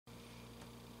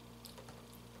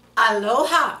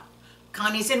Aloha,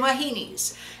 Connies and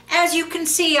Wahinis. As you can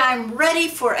see, I'm ready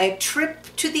for a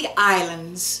trip to the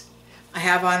islands. I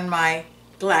have on my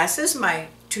glasses, my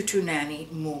tutu nanny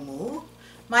muumuu,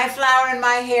 my flower in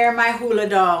my hair, my hula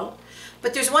doll.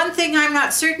 But there's one thing I'm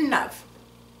not certain of.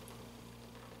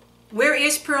 Where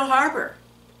is Pearl Harbor?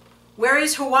 Where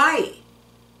is Hawaii?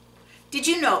 Did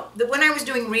you know that when I was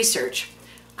doing research,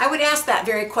 I would ask that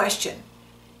very question.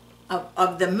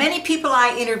 Of the many people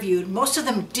I interviewed, most of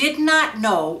them did not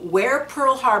know where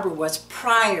Pearl Harbor was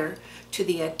prior to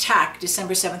the attack,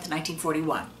 December 7th,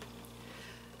 1941.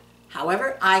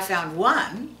 However, I found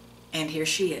one, and here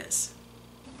she is.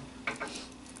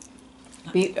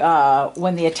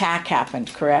 When the attack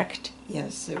happened, correct?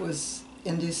 Yes, it was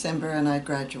in December and I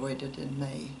graduated in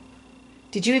May.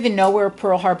 Did you even know where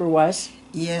Pearl Harbor was?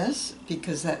 Yes,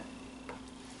 because that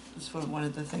is one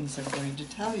of the things I'm going to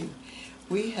tell you.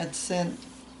 We had sent,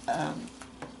 there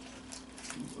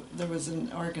was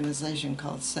an organization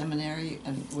called Seminary,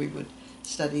 and we would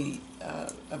study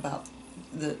about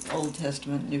the Old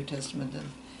Testament, New Testament,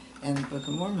 and the Book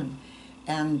of Mormon.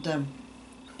 And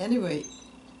anyway,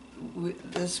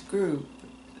 this group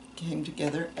came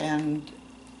together and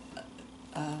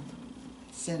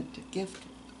sent gift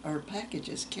or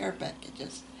packages, care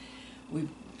packages. We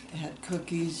had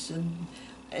cookies and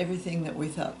everything that we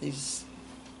thought these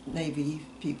Navy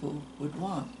people would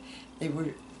want. They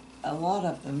were, a lot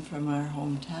of them, from our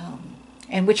hometown.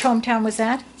 And which hometown was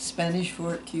that? Spanish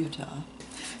Fork, Utah.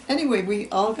 Anyway, we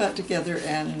all got together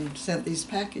and sent these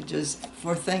packages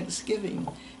for Thanksgiving,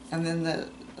 and then the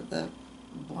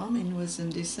bombing was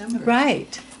in December.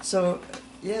 Right. So,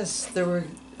 yes, there were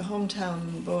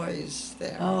hometown boys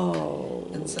there. Oh.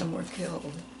 And some were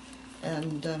killed.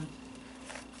 And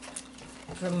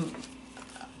from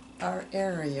our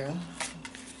area,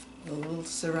 the little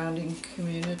surrounding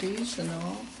communities and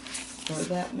all, there were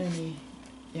that many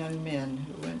young men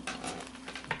who went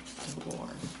to war.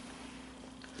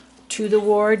 To the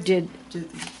war, In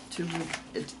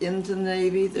the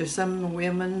Navy. There's some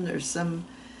women, there's some,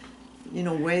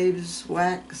 waves,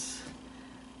 wax.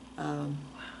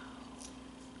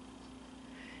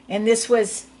 And this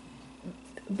was,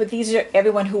 but these are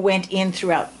everyone who went in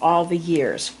throughout all the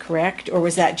years, correct? Or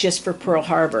was that just for Pearl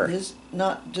Harbor? It's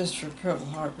not just for Pearl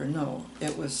Harbor, no.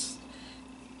 It was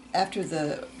after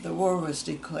the war was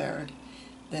declared,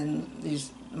 then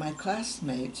my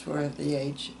classmates were of the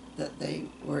age that they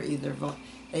were either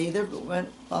went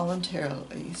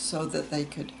voluntarily so that they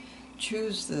could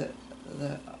choose the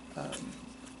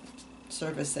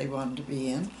service they wanted to be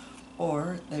in,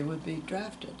 or they would be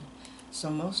drafted. So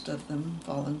most of them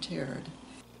volunteered.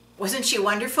 Wasn't she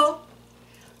wonderful?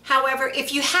 However,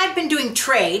 if you had been doing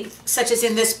trade, such as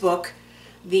in this book,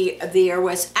 there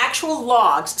was actual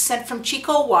logs sent from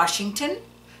Chico, Washington,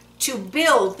 to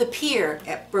build the pier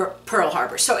at Pearl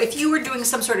Harbor. So if you were doing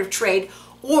some sort of trade,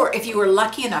 or if you were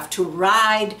lucky enough to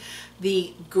ride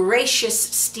the gracious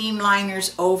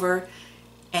steamliners over,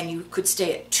 and you could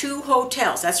stay at 2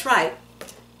 hotels, that's right.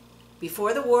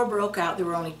 Before the war broke out, there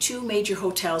were only 2 major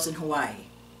hotels in Hawaii.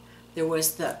 There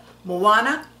was the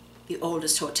Moana, the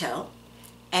oldest hotel,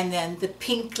 and then the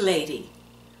Pink Lady,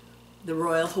 the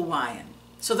Royal Hawaiian.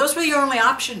 So those were your only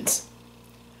options.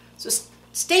 So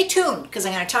stay tuned, because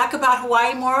I'm going to talk about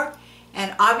Hawaii more,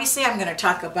 and obviously I'm going to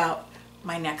talk about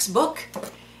my next book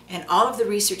and all of the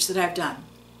research that I've done.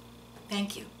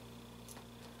 Thank you.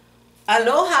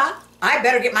 Aloha! I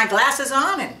better get my glasses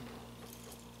on and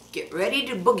get ready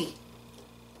to boogie.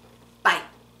 Bye.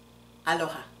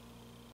 Aloha.